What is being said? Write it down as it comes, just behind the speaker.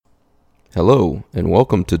Hello, and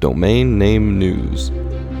welcome to Domain Name News.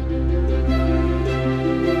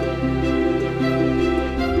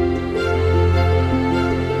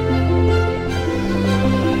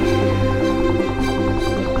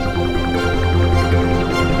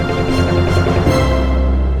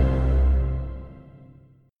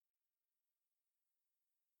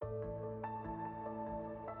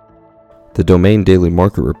 The Domain Daily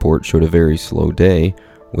Market Report showed a very slow day,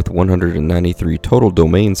 with 193 total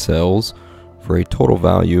domain sales for a total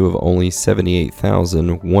value of only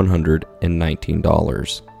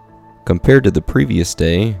 $78,119. Compared to the previous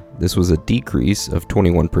day, this was a decrease of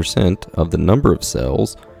 21% of the number of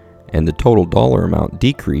sales, and the total dollar amount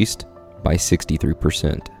decreased by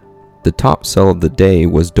 63%. The top sell of the day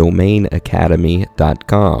was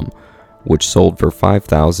DomainAcademy.com, which sold for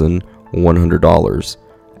 $5,100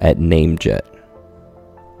 at NameJet.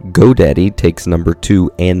 GoDaddy takes number 2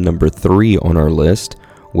 and number 3 on our list,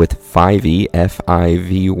 with Fivy.com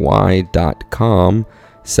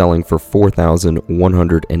selling for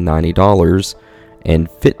 $4,190 and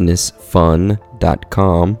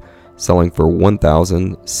FitnessFun.com selling for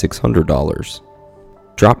 $1,600.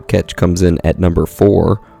 Dropcatch comes in at number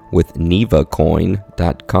 4, with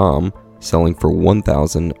NevaCoin.com selling for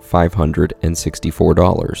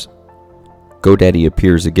 $1,564. GoDaddy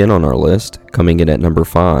appears again on our list, coming in at number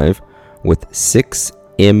 5, with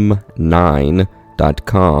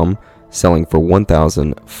 6M9.com selling for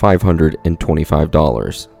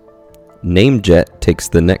 $1,525. NameJet takes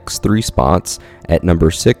the next 3 spots at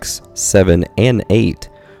number 6, 7, and 8,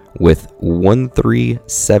 with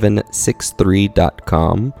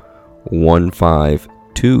 13763.com,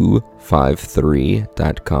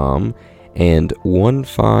 15253.com, and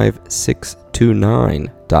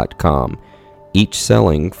 15629.com. each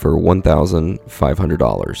selling for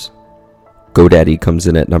 $1,500. GoDaddy comes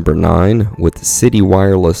in at number 9, with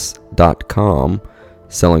CityWireless.com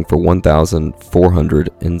selling for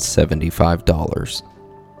 $1,475.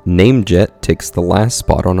 NameJet takes the last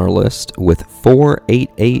spot on our list, with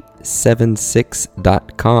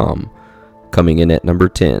 48876.com coming in at number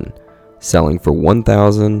 10, selling for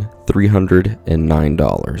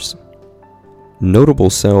 $1,309. Notable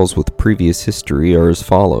sales with previous history are as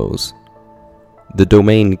follows. The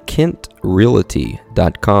domain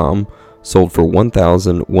KentRealty.com sold for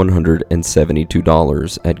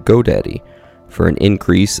 $1,172 at GoDaddy for an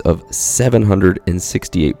increase of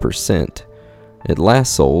 768%. It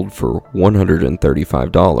last sold for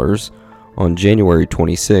 $135 on January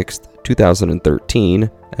 26,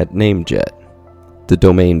 2013 at NameJet. The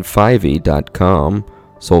domain Fivy.com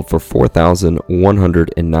sold for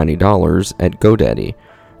 $4,190 at GoDaddy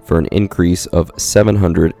for an increase of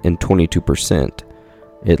 722%.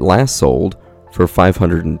 It last sold for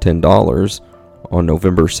 $510 on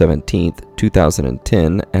November 17,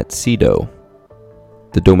 2010 at Sedo.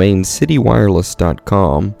 The domain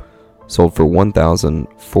CityWireless.com sold for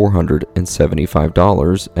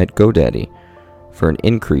 $1,475 at GoDaddy for an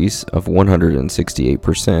increase of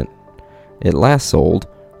 168%. It last sold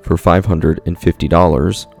for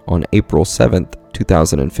 $550 on April 7,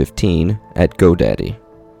 2015 at GoDaddy.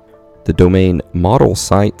 The domain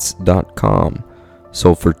ModelSites.com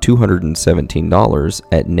sold for $217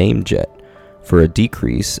 at NameJet for a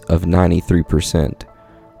decrease of 93%.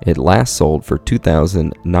 It last sold for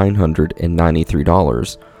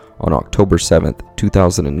 $2,993 on October 7,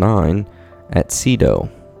 2009 at Sedo.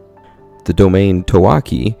 The domain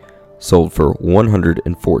Toaki sold for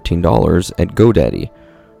 $114 at GoDaddy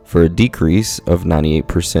for a decrease of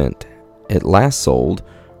 98%. It last sold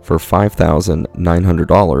for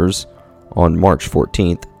 $5,900 on March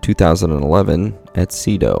 14, 2011 at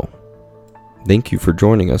Sedo. Thank you for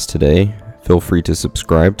joining us today. Feel free to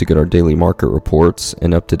subscribe to get our daily market reports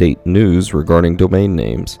and up-to-date news regarding domain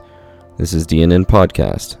names. This is DNN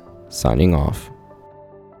Podcast, signing off.